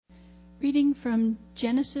Reading from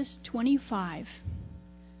Genesis 25.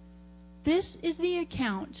 This is the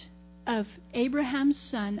account of Abraham's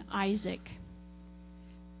son Isaac.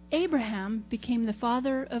 Abraham became the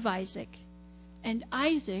father of Isaac, and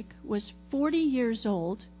Isaac was 40 years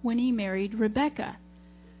old when he married Rebekah,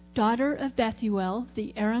 daughter of Bethuel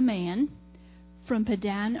the Aramean from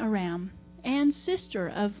Padan Aram, and sister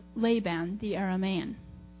of Laban the Aramean.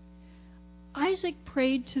 Isaac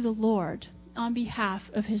prayed to the Lord on behalf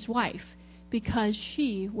of his wife, because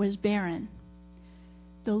she was barren.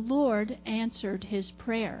 The Lord answered his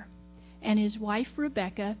prayer, and his wife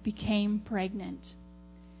Rebekah became pregnant.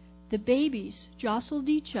 The babies jostled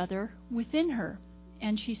each other within her,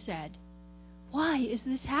 and she said, "Why is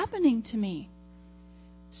this happening to me?"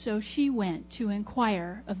 So she went to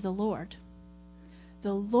inquire of the Lord.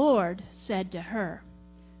 The Lord said to her,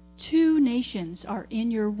 "Two nations are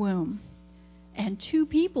in your womb, and two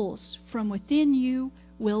peoples from within you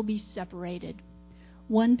will be separated.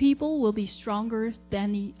 One people will be stronger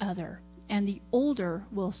than the other, and the older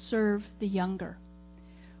will serve the younger."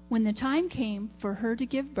 When the time came for her to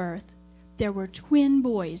give birth, there were twin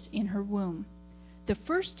boys in her womb. The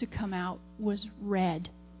first to come out was red,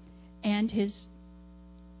 and his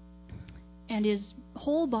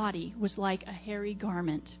whole body was like a hairy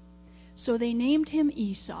garment. So they named him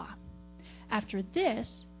Esau. After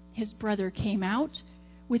this, his brother came out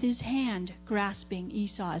with his hand grasping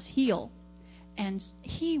Esau's heel, and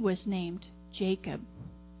he was named Jacob.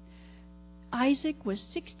 Isaac was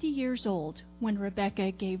 60 years old when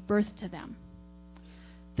Rebekah gave birth to them.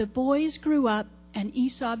 The boys grew up, and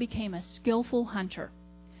Esau became a skillful hunter,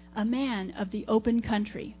 a man of the open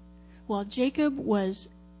country, while Jacob was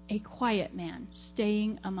a quiet man,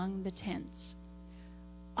 staying among the tents.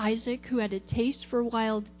 Isaac, who had a taste for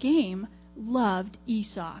wild game, loved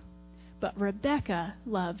Esau, but Rebekah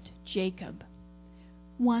loved Jacob.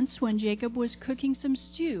 Once, when Jacob was cooking some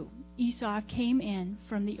stew, Esau came in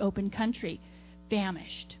from the open country,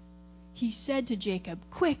 famished. He said to Jacob,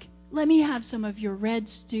 "Quick, let me have some of your red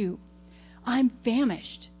stew. I'm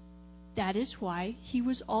famished." That is why he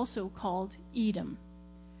was also called Edom.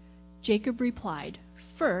 Jacob replied,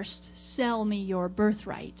 "First, sell me your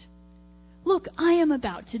birthright." "Look, I am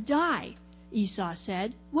about to die," Esau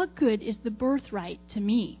said. "What good is the birthright to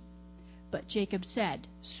me?" But Jacob said,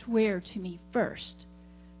 "Swear to me first."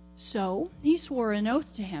 So he swore an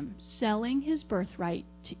oath to him, selling his birthright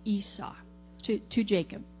to to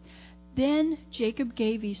Jacob. Then Jacob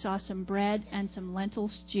gave Esau some bread and some lentil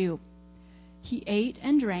stew. He ate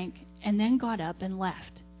and drank, and then got up and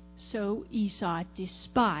left. So Esau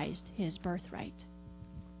despised his birthright.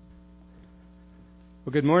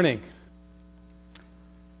 Well, good morning.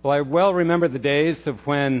 Well, I well remember the days of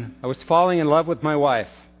when I was falling in love with my wife.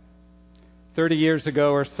 30 years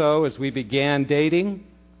ago or so, as we began dating,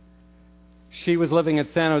 she was living in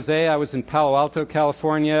San Jose. I was in Palo Alto,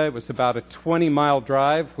 California. It was about a 20-mile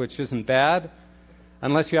drive, which isn't bad,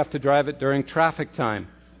 unless you have to drive it during traffic time.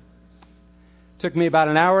 It took me about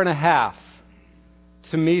an hour and a half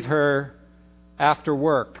to meet her after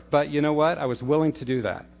work. But you know what? I was willing to do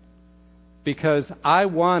that because I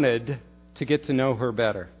wanted to get to know her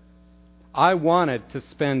better. I wanted to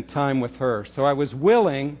spend time with her. So I was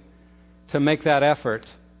willing to make that effort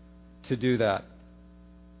to do that.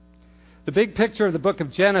 The big picture of the book of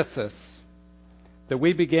Genesis that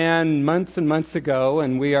we began months and months ago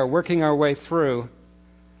and we are working our way through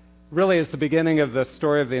really is the beginning of the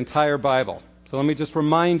story of the entire Bible. So let me just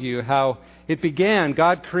remind you how it began.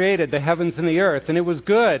 God created the heavens and the earth, and it was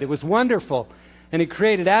good. It was wonderful. And He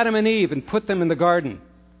created Adam and Eve and put them in the garden.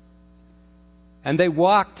 And they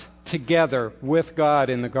walked together with God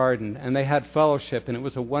in the garden, and they had fellowship, and it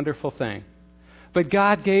was a wonderful thing. But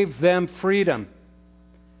God gave them freedom,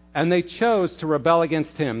 and they chose to rebel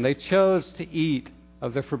against Him. They chose to eat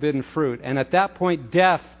of the forbidden fruit. And at that point,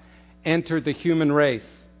 death entered the human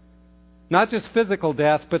race. Not just physical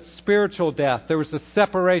death, but spiritual death. There was a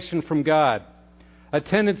separation from God. A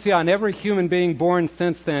tendency on every human being born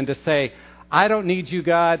since then to say, "I don't need you,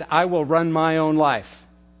 God. I will run my own life."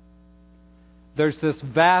 There's this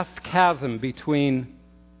vast chasm between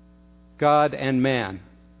God and man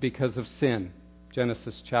because of sin,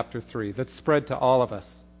 Genesis chapter 3, that spread to all of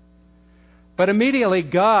us. But immediately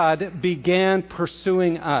God began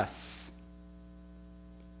pursuing us.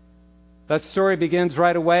 That story begins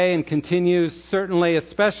right away and continues certainly,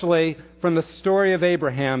 especially from the story of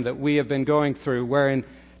Abraham that we have been going through, where in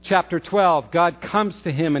chapter 12, God comes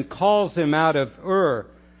to him and calls him out of Ur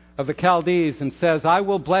of the Chaldees and says, "I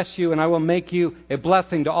will bless you and I will make you a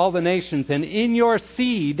blessing to all the nations, and in your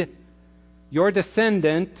seed, your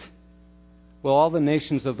descendant, will all the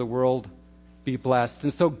nations of the world be blessed.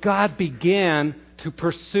 And so God began to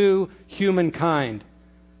pursue humankind,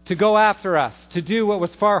 to go after us, to do what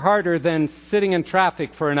was far harder than sitting in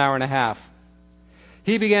traffic for an hour and a half.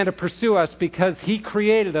 He began to pursue us because He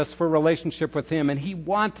created us for relationship with Him, and He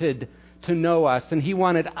wanted to know us, and He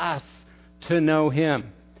wanted us to know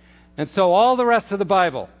Him. And so all the rest of the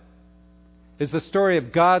Bible is the story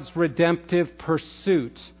of God's redemptive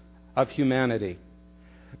pursuit of humanity,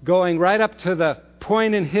 going right up to the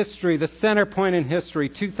point in history, the center point in history,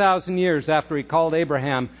 2,000 years after He called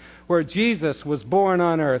Abraham, where Jesus was born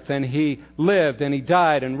on earth, and He lived, and He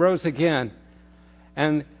died, and rose again.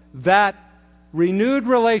 And that renewed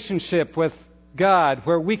relationship with God,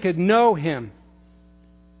 where we could know Him,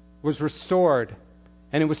 was restored,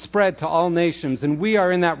 and it was spread to all nations. And we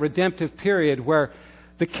are in that redemptive period where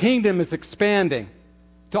the kingdom is expanding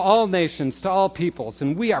to all nations, to all peoples,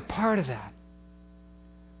 and we are part of that.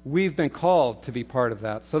 We've been called to be part of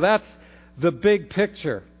that. So that's the big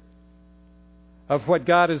picture of what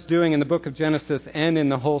God is doing in the book of Genesis and in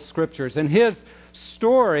the whole Scriptures. And His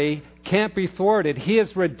story can't be thwarted.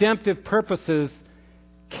 His redemptive purposes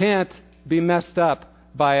can't be messed up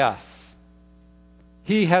by us.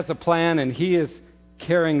 He has a plan, and He is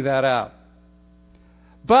carrying that out.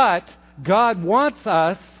 But God wants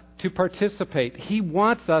us to participate. He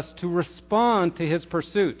wants us to respond to His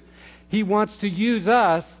pursuit. He wants to use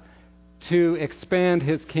us to expand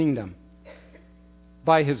His kingdom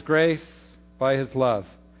by His grace, by His love.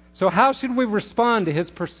 So how should we respond to His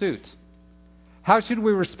pursuit? How should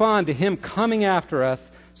we respond to Him coming after us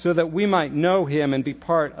so that we might know Him and be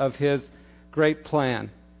part of His great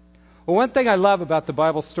plan? Well, one thing I love about the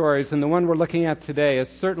Bible stories, and the one we're looking at today is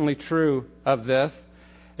certainly true of this,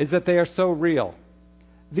 is that they are so real.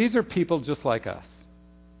 These are people just like us.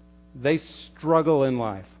 They struggle in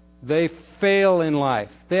life. They fail in life.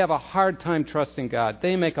 They have a hard time trusting God.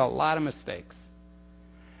 They make a lot of mistakes.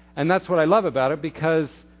 And that's what I love about it, because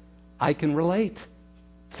I can relate.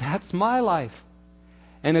 That's my life.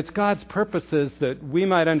 And it's God's purposes that we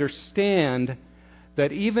might understand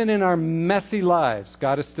that even in our messy lives,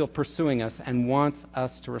 God is still pursuing us and wants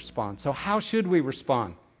us to respond. So how should we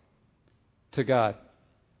respond to God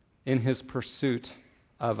in His pursuit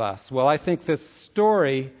of us? Well, I think this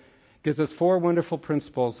story gives us 4 wonderful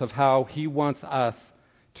principles of how He wants us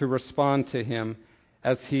to respond to Him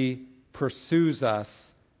as He pursues us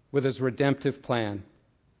with His redemptive plan.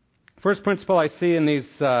 First principle I see in these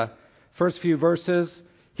first few verses,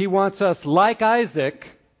 He wants us, like Isaac,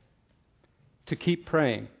 to keep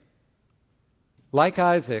praying. Like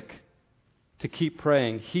Isaac, to keep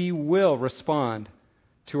praying. He will respond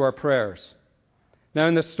to our prayers. Now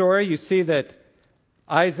in the story, you see that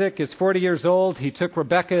Isaac is 40 years old. He took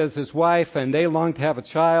Rebekah as his wife, and they long to have a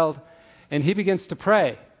child. And he begins to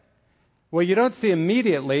pray. Well, you don't see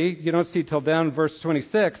immediately, you don't see till down in verse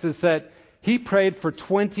 26, is that he prayed for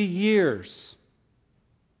 20 years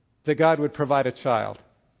that God would provide a child.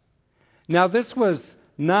 Now, this was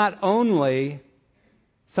not only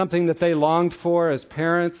something that they longed for as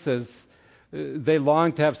parents, as they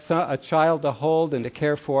longed to have a child to hold and to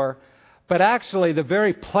care for, but actually the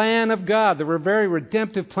very plan of God, the very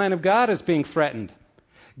redemptive plan of God is being threatened.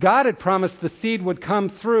 God had promised the seed would come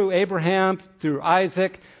through Abraham, through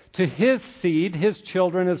Isaac, to his seed, his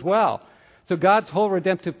children as well. So God's whole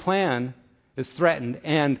redemptive plan is threatened.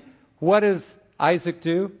 And what does Isaac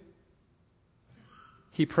do?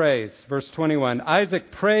 He prays. Verse 21,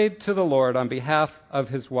 Isaac prayed to the Lord on behalf of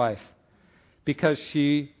his wife because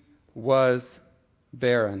she was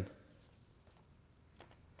barren.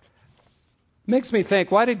 Makes me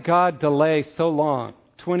think, why did God delay so long,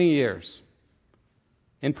 20 years,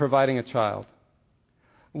 in providing a child?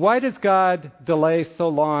 Why does God delay so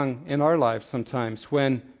long in our lives sometimes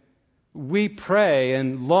when we pray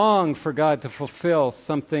and long for God to fulfill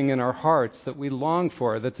something in our hearts that we long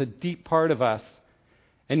for, that's a deep part of us,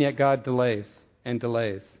 and yet God delays and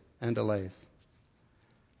delays and delays?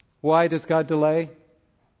 Why does God delay?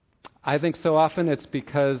 I think so often it's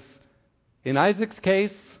because, in Isaac's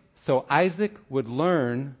case, so Isaac would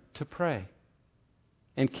learn to pray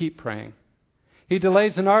and keep praying. He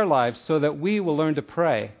delays in our lives so that we will learn to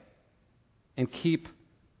pray and keep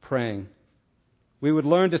praying. We would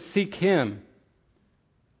learn to seek Him.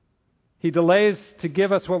 He delays to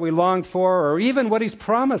give us what we long for, or even what He's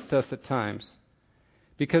promised us at times,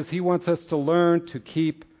 because He wants us to learn to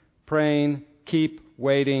keep praying, keep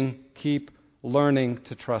waiting, keep learning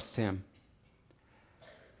to trust Him.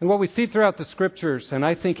 And what we see throughout the Scriptures, and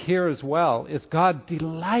I think here as well, is God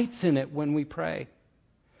delights in it when we pray.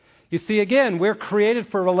 You see, again, we're created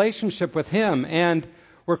for a relationship with Him, and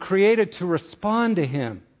we're created to respond to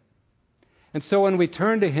Him. And so when we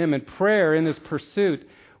turn to Him in prayer, in this pursuit,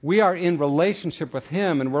 we are in relationship with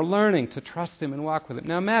Him, and we're learning to trust Him and walk with Him.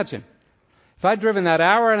 Now imagine, if I'd driven that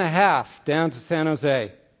hour and a half down to San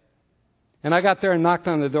Jose, and I got there and knocked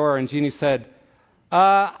on the door, and Jeannie said,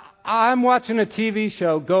 I'm watching a TV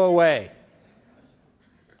show, go away.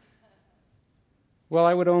 Well,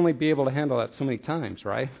 I would only be able to handle that so many times,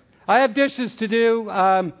 right? I have dishes to do.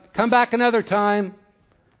 Come back another time.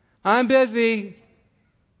 I'm busy.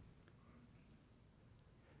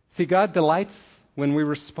 See, God delights when we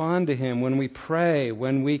respond to Him, when we pray,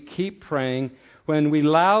 when we keep praying, when we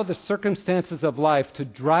allow the circumstances of life to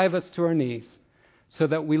drive us to our knees so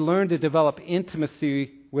that we learn to develop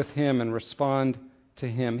intimacy with Him and respond to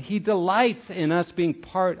Him. He delights in us being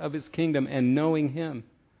part of His kingdom and knowing Him.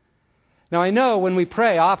 Now, I know when we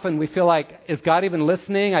pray, often we feel like, is God even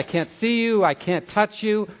listening? I can't see you. I can't touch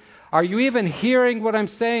you. Are you even hearing what I'm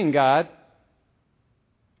saying, God?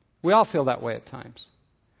 We all feel that way at times.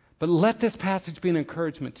 But let this passage be an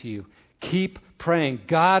encouragement to you. Keep praying.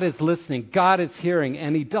 God is listening. God is hearing,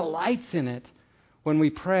 and He delights in it when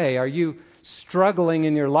we pray. Are you struggling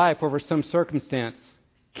in your life over some circumstance?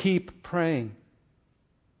 Keep praying.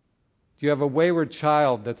 Do you have a wayward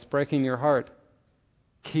child that's breaking your heart?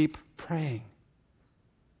 Keep praying.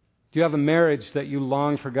 Do you have a marriage that you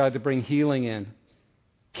long for God to bring healing in?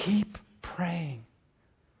 Keep praying.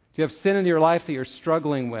 Do you have sin in your life that you're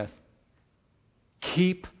struggling with?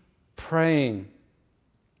 Keep praying.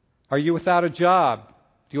 Are you without a job?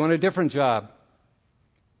 Do you want a different job?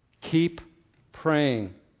 Keep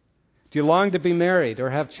praying. Do you long to be married or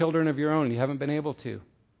have children of your own and you haven't been able to?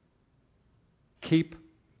 Keep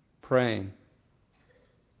praying.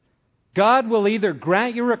 God will either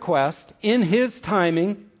grant your request in His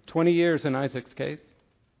timing, 20 years in Isaac's case,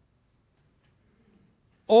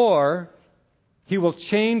 or He will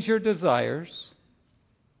change your desires,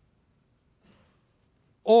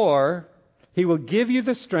 or He will give you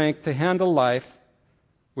the strength to handle life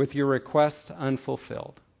with your request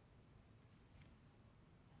unfulfilled.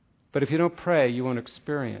 But if you don't pray, you won't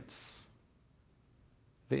experience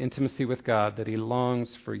the intimacy with God that He longs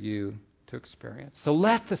for you to experience. So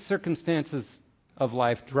let the circumstances of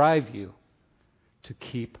life drive you to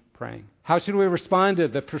keep praying. How should we respond to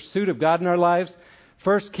the pursuit of God in our lives?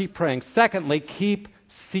 First, keep praying. Secondly, keep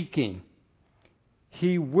seeking.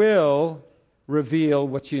 He will reveal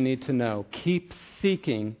what you need to know. Keep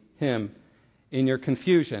seeking Him in your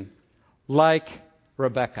confusion, like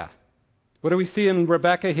Rebekah. What do we see in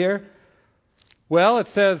Rebekah here? Well, it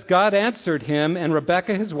says God answered him, and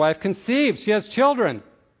Rebekah, his wife, conceived. She has children.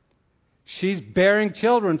 She's bearing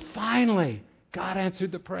children. Finally, God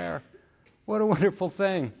answered the prayer. What a wonderful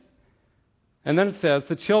thing. And then it says,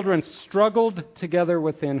 the children struggled together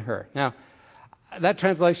within her. Now, that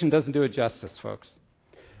translation doesn't do it justice, folks.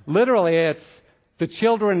 Literally, it's the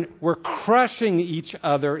children were crushing each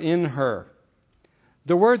other in her.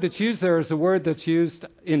 The word that's used there is the word that's used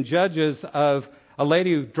in Judges of a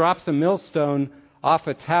lady who drops a millstone off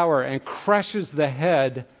a tower and crushes the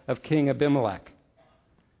head of King Abimelech.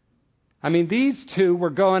 I mean, these two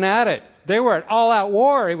were going at it. They were at all-out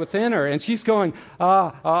war within her, and she's going,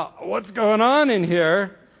 what's going on in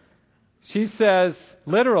here? She says,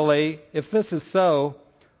 literally, if this is so,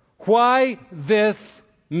 why this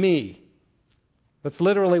me? That's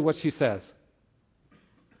literally what she says.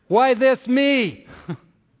 Why this me?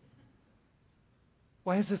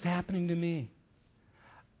 Why is this happening to me?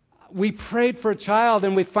 We prayed for a child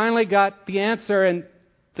and we finally got the answer, and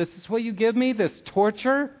this is what you give me? This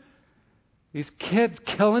torture? These kids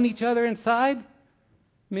killing each other inside?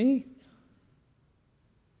 Me?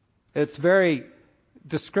 It's very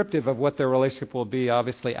descriptive of what their relationship will be,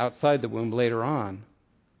 obviously, outside the womb later on.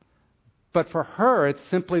 But for her, it's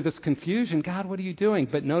simply this confusion. God, what are you doing?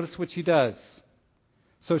 But notice what she does.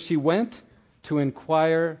 So she went to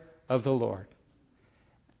inquire of the Lord.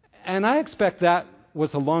 And I expect that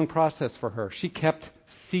was a long process for her. She kept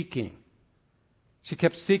seeking. She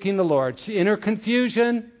kept seeking the Lord. In her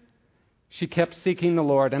confusion, she kept seeking the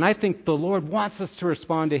Lord. And I think the Lord wants us to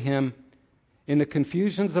respond to Him in the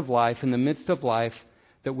confusions of life, in the midst of life,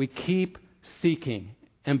 that we keep seeking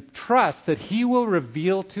and trust that He will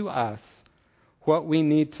reveal to us what we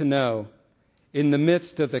need to know in the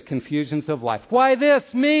midst of the confusions of life. Why this?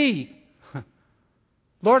 Me!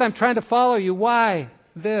 Lord, I'm trying to follow you. Why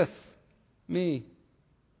this? Me.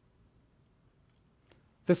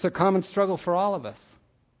 This is a common struggle for all of us.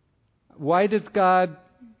 Why does God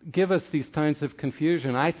give us these kinds of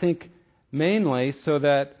confusion? I think mainly so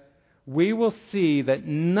that we will see that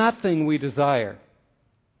nothing we desire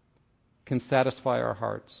can satisfy our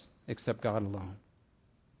hearts except God alone.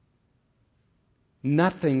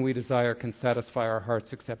 Nothing we desire can satisfy our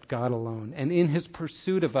hearts except God alone. And in His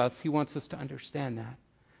pursuit of us, He wants us to understand that.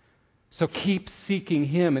 So keep seeking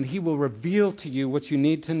Him, and He will reveal to you what you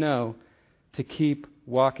need to know to keep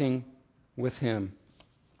walking with Him.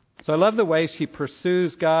 So I love the way she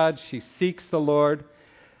pursues God, she seeks the Lord.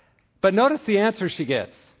 But notice the answer she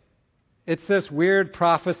gets. It's this weird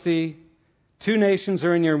prophecy. 2 nations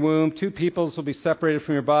are in your womb, 2 peoples will be separated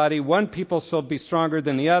from your body, 1 people shall be stronger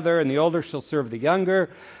than the other, and the older shall serve the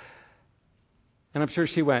younger. And I'm sure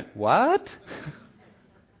she went, what?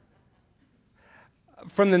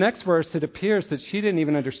 From the next verse, it appears that she didn't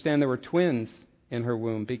even understand there were twins in her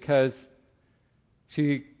womb because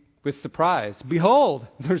she was surprised. Behold,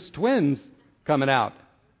 there's twins coming out.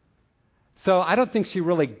 So I don't think she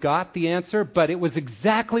really got the answer, but it was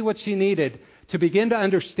exactly what she needed to begin to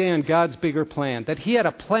understand God's bigger plan, that He had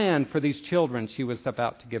a plan for these children she was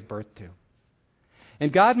about to give birth to.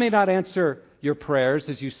 And God may not answer your prayers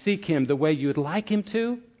as you seek Him the way you'd like Him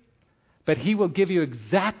to, but He will give you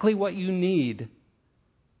exactly what you need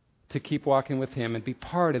to keep walking with Him and be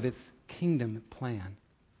part of His kingdom plan.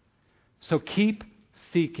 So keep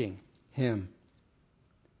seeking Him.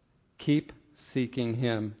 Keep seeking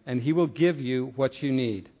Him, and He will give you what you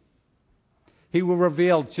need. He will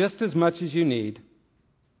reveal just as much as you need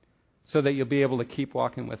so that you'll be able to keep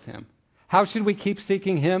walking with Him. How should we keep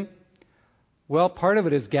seeking Him? Well, part of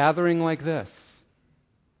it is gathering like this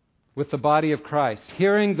with the body of Christ,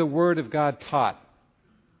 hearing the Word of God taught,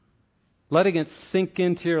 letting it sink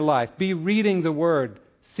into your life. Be reading the Word,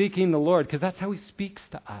 seeking the Lord, because that's how He speaks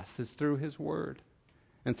to us, is through His Word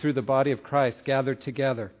and through the body of Christ gathered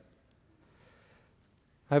together.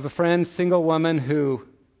 I have a friend, single woman, who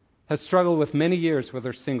has struggled with many years with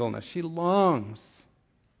her singleness. She longs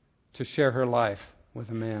to share her life with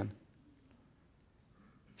a man.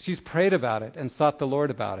 She's prayed about it and sought the Lord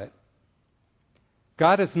about it.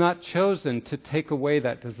 God has not chosen to take away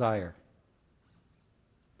that desire.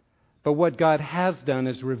 But what God has done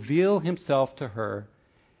is reveal Himself to her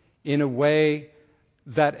in a way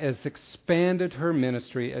that has expanded her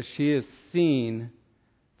ministry as she has seen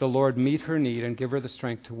the Lord meet her need and give her the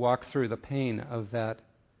strength to walk through the pain of that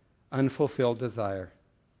unfulfilled desire,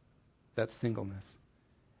 that singleness.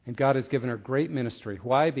 And God has given her great ministry.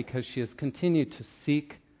 Why? Because she has continued to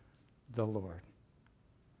seek the Lord.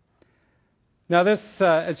 Now this,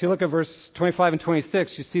 as you look at verse 25 and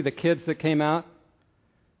 26, you see the kids that came out.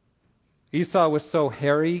 Esau was so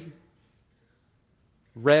hairy,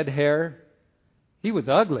 red hair. He was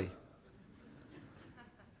ugly.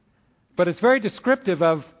 But it's very descriptive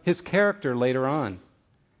of his character later on,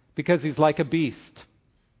 because he's like a beast.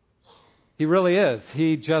 He really is.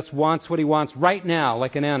 He just wants what he wants right now,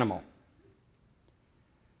 like an animal.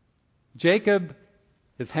 Jacob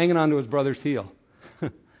is hanging on to his brother's heel,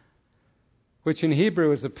 which in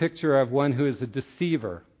Hebrew is a picture of one who is a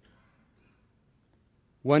deceiver,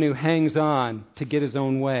 one who hangs on to get his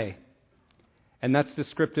own way. And that's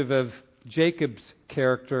descriptive of Jacob's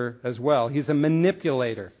character as well. He's a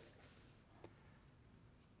manipulator.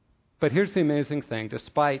 But here's the amazing thing.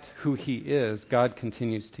 Despite who he is, God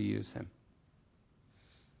continues to use him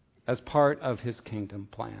as part of His kingdom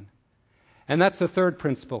plan. And that's the third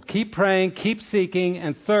principle. Keep praying, keep seeking,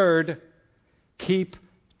 and third, keep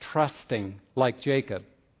trusting like Jacob.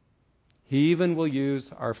 He even will use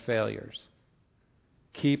our failures.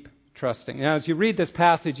 Keep trusting. Now, as you read this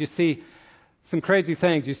passage, you see some crazy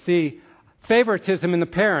things. You see favoritism in the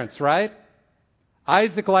parents, right?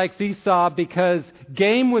 Isaac likes Esau because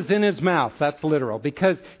game was in his mouth. That's literal.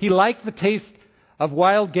 Because he liked the taste of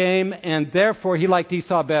wild game, and therefore he liked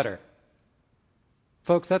Esau better.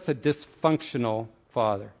 Folks, that's a dysfunctional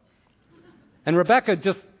father. And Rebekah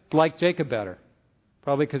just liked Jacob better.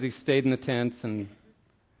 Probably because he stayed in the tents and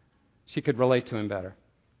she could relate to him better.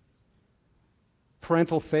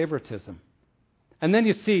 Parental favoritism. And then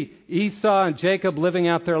you see Esau and Jacob living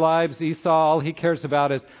out their lives. Esau, all he cares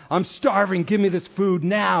about is, I'm starving, give me this food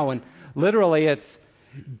now. And literally it's,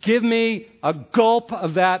 give me a gulp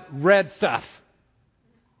of that red stuff.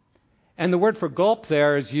 And the word for gulp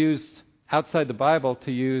there is used outside the Bible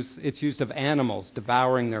it's used of animals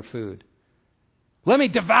devouring their food. Let me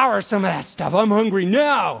devour some of that stuff. I'm hungry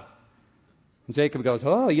now. And Jacob goes,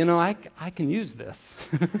 I can use this.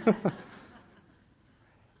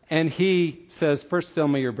 And he says, first sell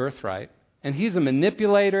me your birthright. And he's a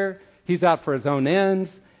manipulator. He's out for his own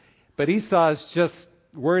ends. But Esau is just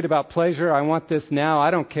worried about pleasure. I want this now.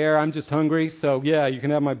 I don't care. I'm just hungry. So yeah, you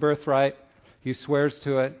can have my birthright. He swears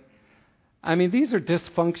to it. I mean, these are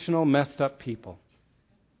dysfunctional, messed up people.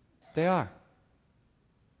 They are.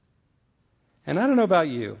 And I don't know about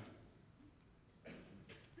you,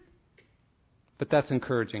 But that's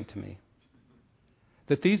encouraging to me.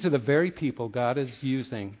 That these are the very people God is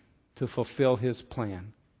using to fulfill His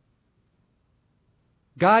plan.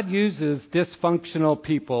 God uses dysfunctional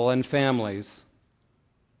people and families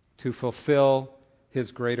to fulfill His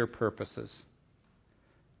greater purposes.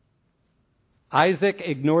 Isaac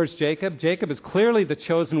ignores Jacob. Jacob is clearly the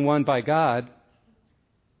chosen one by God.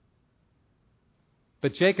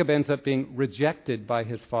 But Jacob ends up being rejected by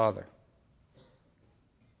his father,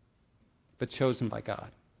 but chosen by God.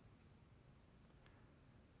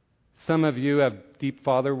 Some of you have deep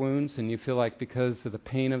father wounds, and you feel like because of the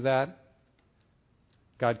pain of that,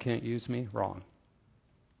 God can't use me. Wrong.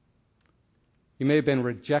 You may have been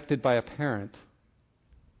rejected by a parent,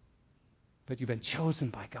 but you've been chosen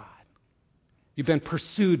by God. You've been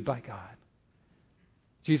pursued by God.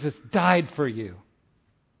 Jesus died for you,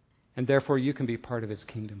 and therefore you can be part of His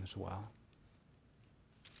kingdom as well.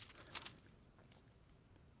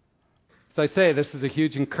 So I say this is a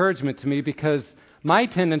huge encouragement to me because my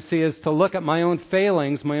tendency is to look at my own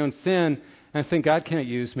failings, my own sin, and think God can't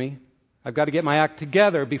use me. I've got to get my act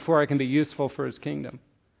together before I can be useful for His kingdom.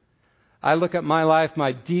 I look at my life,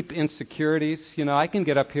 my deep insecurities. I can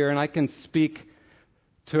get up here and I can speak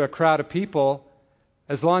to a crowd of people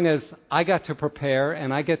as long as I got to prepare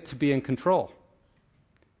and I get to be in control.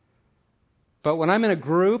 But when I'm in a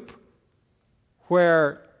group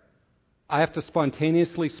where I have to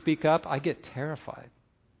spontaneously speak up, I get terrified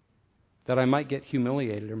that I might get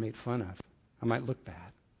humiliated or made fun of. I might look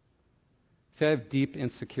bad. See, I have deep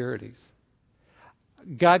insecurities.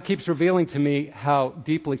 God keeps revealing to me how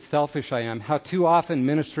deeply selfish I am, how too often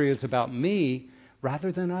ministry is about me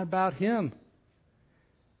rather than about Him.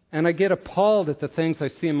 And I get appalled at the things I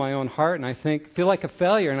see in my own heart, and I feel like a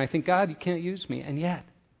failure, and I think, God, you can't use me. And yet,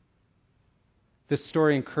 this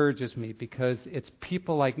story encourages me because it's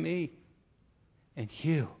people like me and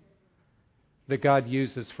you that God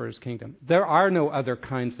uses for His kingdom. There are no other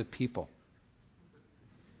kinds of people.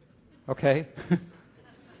 Okay?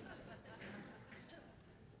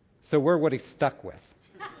 So we're what He's stuck with.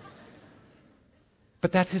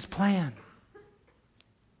 But that's His plan.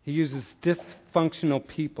 He uses dysfunctional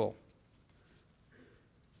people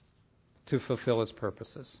to fulfill His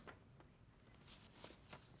purposes.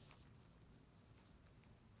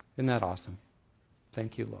 Isn't that awesome?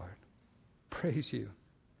 Thank you, Lord. Praise You.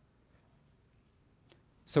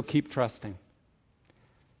 So keep trusting.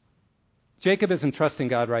 Jacob isn't trusting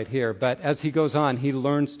God right here, but as he goes on, he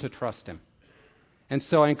learns to trust Him. And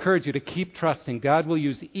so I encourage you to keep trusting. God will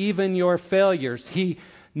use even your failures. He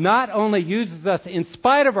not only uses us in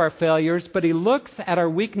spite of our failures, but He looks at our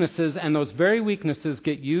weaknesses, and those very weaknesses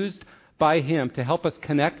get used by Him to help us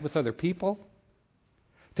connect with other people,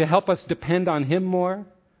 to help us depend on Him more,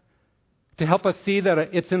 to help us see that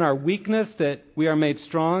it's in our weakness that we are made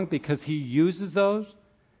strong because He uses those.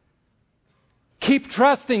 Keep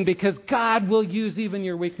trusting because God will use even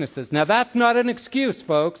your weaknesses. Now, that's not an excuse,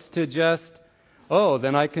 folks, to just,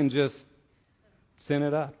 then I can just sin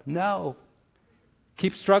it up. No.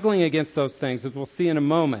 Keep struggling against those things, as we'll see in a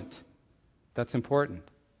moment. That's important.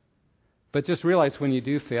 But just realize when you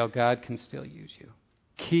do fail, God can still use you.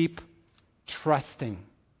 Keep trusting.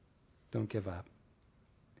 Don't give up.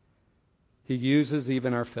 He uses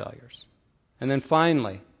even our failures. And then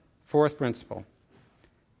finally, fourth principle,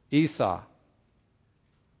 Esau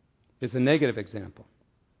is a negative example.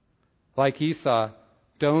 Like Esau,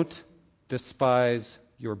 don't despise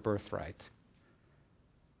your birthright.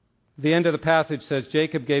 The end of the passage says,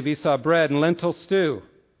 Jacob gave Esau bread and lentil stew.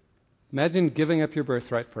 Imagine giving up your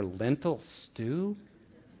birthright for lentil stew.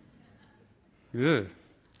 Ugh.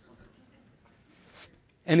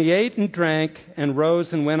 And he ate and drank and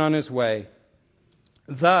rose and went on his way.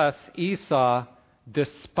 Thus Esau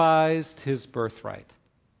despised his birthright.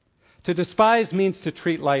 To despise means to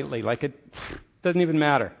treat lightly, like it doesn't even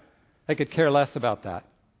matter. I could care less about that.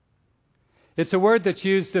 It's a word that's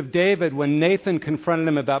used of David when Nathan confronted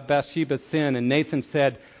him about Bathsheba's sin, and Nathan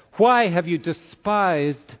said, "Why have you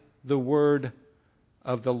despised the word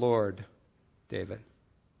of the Lord, David?"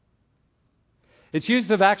 It's used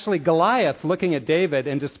of actually Goliath looking at David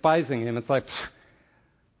and despising him. It's like,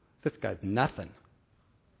 this guy's nothing.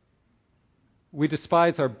 We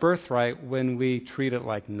despise our birthright when we treat it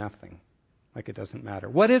like nothing, like it doesn't matter.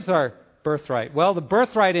 What is our birthright? Well, the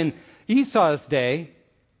birthright in Esau's day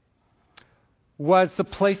was the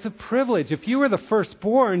place of privilege. If you were the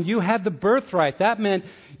firstborn, you had the birthright. That meant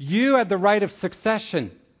you had the right of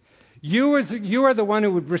succession. You are the one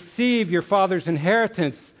who would receive your father's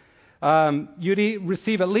inheritance. You'd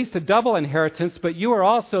receive at least a double inheritance, but you are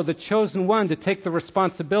also the chosen one to take the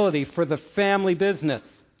responsibility for the family business.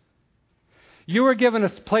 You were given a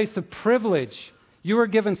place of privilege. You were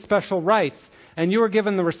given special rights. And you were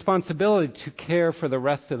given the responsibility to care for the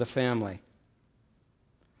rest of the family.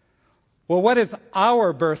 Well, what is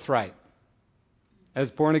our birthright as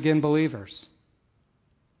born-again believers?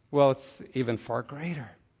 Well, it's even far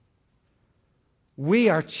greater. We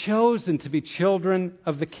are chosen to be children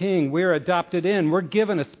of the King. We are adopted in. We're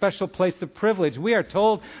given a special place of privilege. We are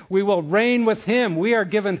told we will reign with Him. We are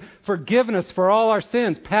given forgiveness for all our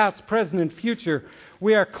sins, past, present, and future.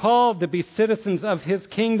 We are called to be citizens of His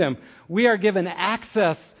kingdom. We are given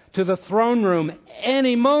access to the throne room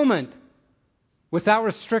any moment without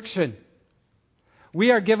restriction.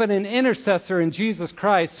 We are given an intercessor in Jesus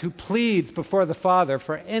Christ who pleads before the Father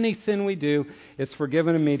for any sin we do. It's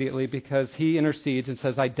forgiven immediately because He intercedes and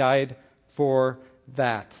says, I died for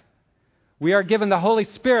that. We are given the Holy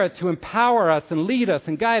Spirit to empower us and lead us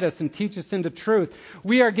and guide us and teach us into truth.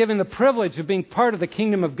 We are given the privilege of being part of the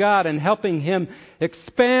kingdom of God and helping Him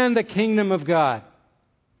expand the kingdom of God.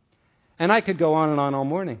 And I could go on and on all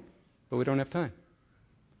morning, but we don't have time.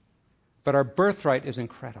 But our birthright is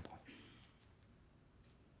incredible.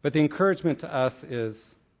 But the encouragement to us is,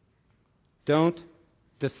 don't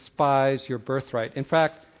despise your birthright. In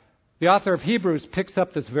fact, the author of Hebrews picks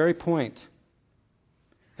up this very point.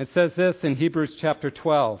 It says this in Hebrews chapter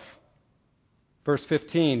 12, verse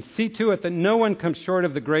 15. See to it that no one comes short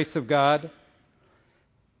of the grace of God.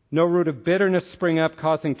 No root of bitterness spring up,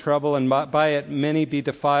 causing trouble, and by it many be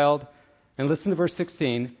defiled. And listen to verse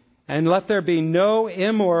 16. And let there be no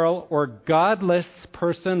immoral or godless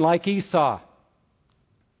person like Esau,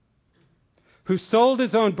 who sold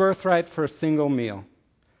his own birthright for a single meal.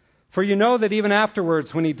 For you know that even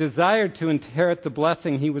afterwards, when he desired to inherit the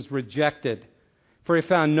blessing, he was rejected. For he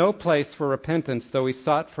found no place for repentance, though he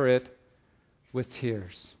sought for it with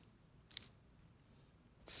tears.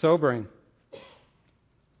 Sobering.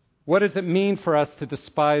 What does it mean for us to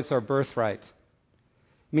despise our birthright?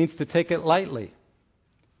 It means to take it lightly.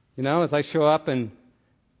 You know, as I show up and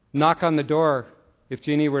knock on the door, if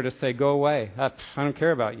Jeannie were to say, go away, I don't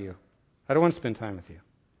care about you. I don't want to spend time with you.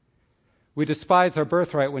 We despise our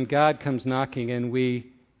birthright when God comes knocking and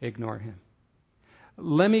we ignore Him.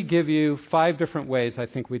 Let me give you 5 different ways I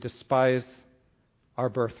think we despise our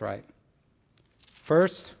birthright.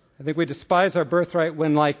 First, I think we despise our birthright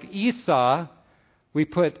when, like Esau, we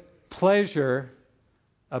put pleasure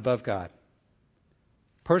above God.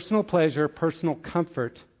 Personal pleasure, personal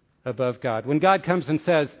comfort above God. When God comes and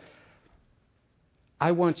says,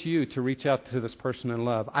 I want you to reach out to this person in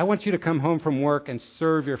love. I want you to come home from work and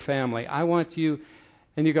serve your family. I want you,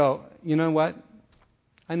 and you go, you know what?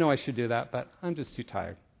 I know I should do that, but I'm just too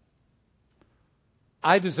tired.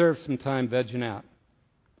 I deserve some time vegging out.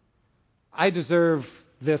 I deserve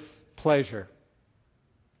this pleasure.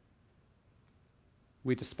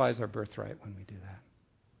 We despise our birthright when we do that.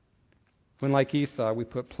 When, like Esau, we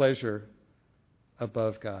put pleasure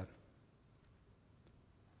above God.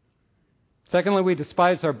 Secondly, we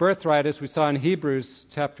despise our birthright, as we saw in Hebrews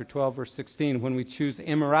chapter 12, verse 16, when we choose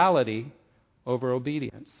immorality over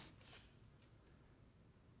obedience.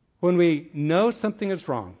 When we know something is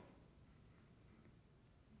wrong,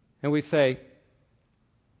 and we say,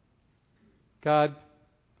 God,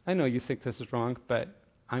 I know you think this is wrong, but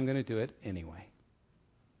I'm going to do it anyway.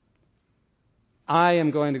 I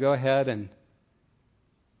am going to go ahead and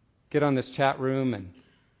get on this chat room and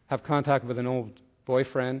have contact with an old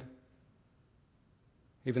boyfriend.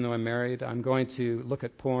 Even though I'm married, I'm going to look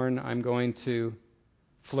at porn. I'm going to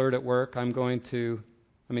flirt at work. You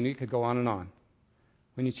could go on and on.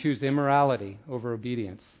 When you choose immorality over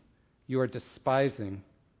obedience, you are despising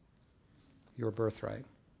your birthright.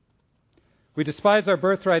 We despise our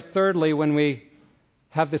birthright, thirdly, when we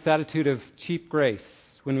have this attitude of cheap grace,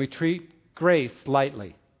 when we treat grace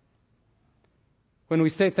lightly. When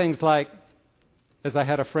we say things like, as I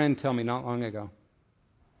had a friend tell me not long ago,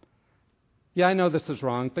 yeah, I know this is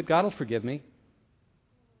wrong, but God will forgive me.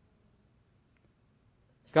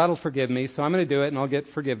 God will forgive me, so I'm going to do it and I'll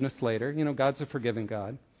get forgiveness later. You know, God's a forgiving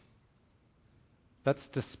God. That's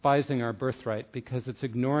despising our birthright because it's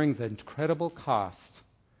ignoring the incredible cost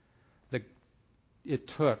that it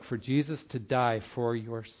took for Jesus to die for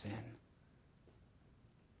your sin.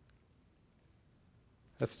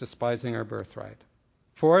 That's despising our birthright.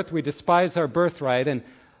 Fourth, we despise our birthright, and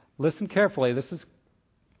listen carefully, this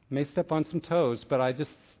may step on some toes, but I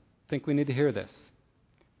just think we need to hear this.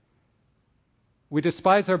 We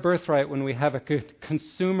despise our birthright when we have a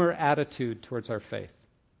consumer attitude towards our faith.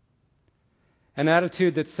 An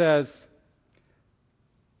attitude that says,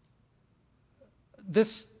 this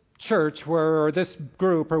church or this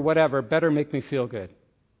group or whatever better make me feel good.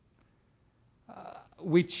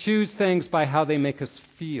 we choose things by how they make us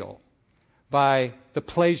feel, by the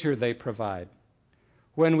pleasure they provide.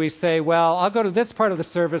 When we say, well, I'll go to this part of the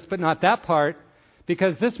service, but not that part,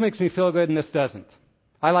 because this makes me feel good and this doesn't.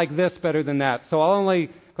 I like this better than that, so I'll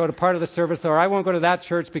only go to part of the service, or I won't go to that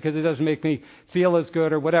church because it doesn't make me feel as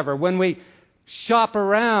good, or whatever. When we shop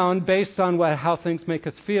around based on how things make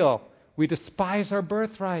us feel, we despise our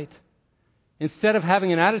birthright. Instead of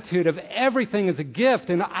having an attitude of everything is a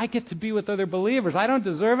gift and I get to be with other believers. I don't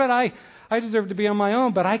deserve it. I deserve to be on my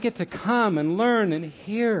own, but I get to come and learn and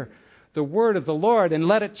hear the word of the Lord and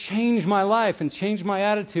let it change my life and change my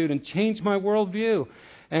attitude and change my worldview.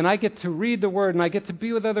 And I get to read the word and I get to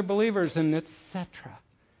be with other believers and etc.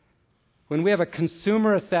 When we have a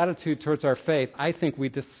consumerist attitude towards our faith, I think we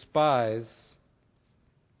despise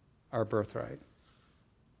our birthright.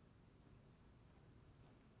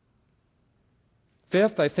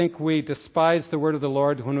 Fifth, I think we despise the word of the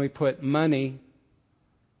Lord when we put money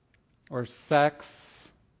or sex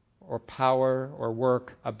or power or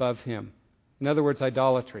work above Him. In other words,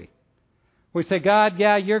 idolatry. We say, God,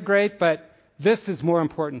 yeah, you're great, but this is more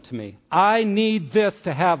important to me. I need this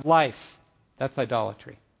to have life. That's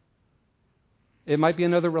idolatry. It might be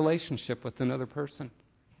another relationship with another person.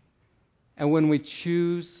 And when we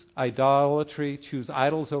choose idolatry, choose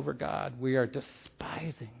idols over God, we are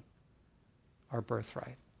despising our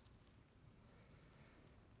birthright.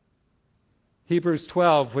 Hebrews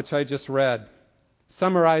 12, which I just read,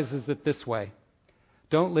 summarizes it this way.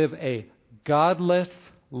 Don't live a godless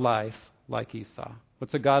life like Esau.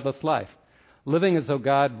 What's a godless life? Living as though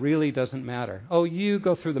God really doesn't matter. Oh, you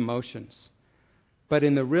go through the motions. But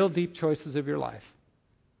in the real deep choices of your life,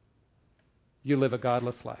 you live a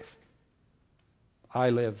godless life.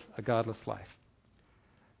 I live a godless life.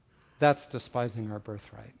 That's despising our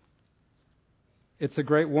birthright. It's a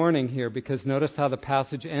great warning here because notice how the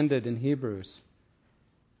passage ended in Hebrews.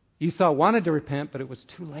 Esau wanted to repent, but it was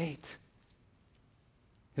too late.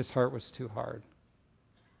 His heart was too hard.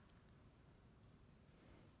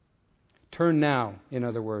 Turn now, in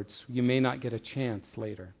other words. You may not get a chance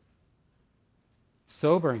later.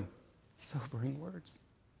 Sobering words.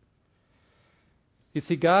 You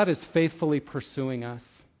see, God is faithfully pursuing us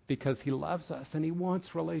because He loves us and He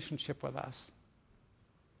wants relationship with us.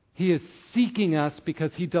 He is seeking us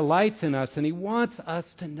because He delights in us and He wants us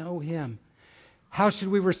to know Him. How should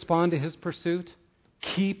we respond to His pursuit?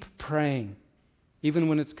 Keep praying, even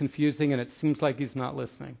when it's confusing and it seems like He's not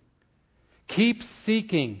listening. Keep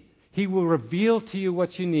seeking. He will reveal to you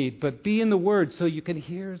what you need, but be in the Word so you can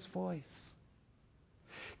hear His voice.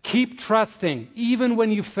 Keep trusting, even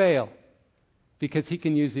when you fail, because He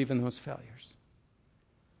can use even those failures.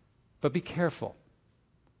 But be careful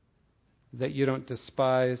that you don't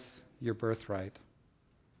despise your birthright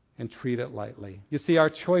and treat it lightly. You see, our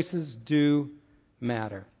choices do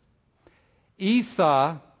matter.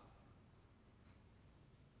 Esau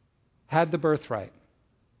had the birthright,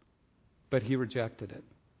 but he rejected it.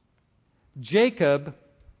 Jacob,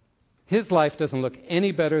 his life doesn't look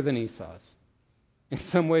any better than Esau's. In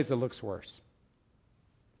some ways, it looks worse.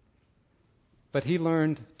 But he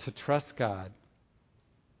learned to trust God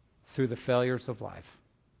through the failures of life.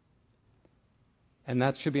 And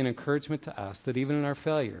that should be an encouragement to us that even in our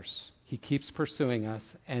failures, He keeps pursuing us,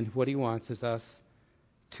 and what He wants is us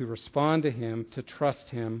to respond to Him, to trust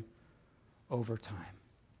Him over time.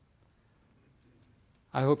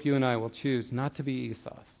 I hope you and I will choose not to be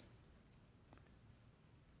Esau's,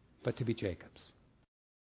 but to be Jacob's.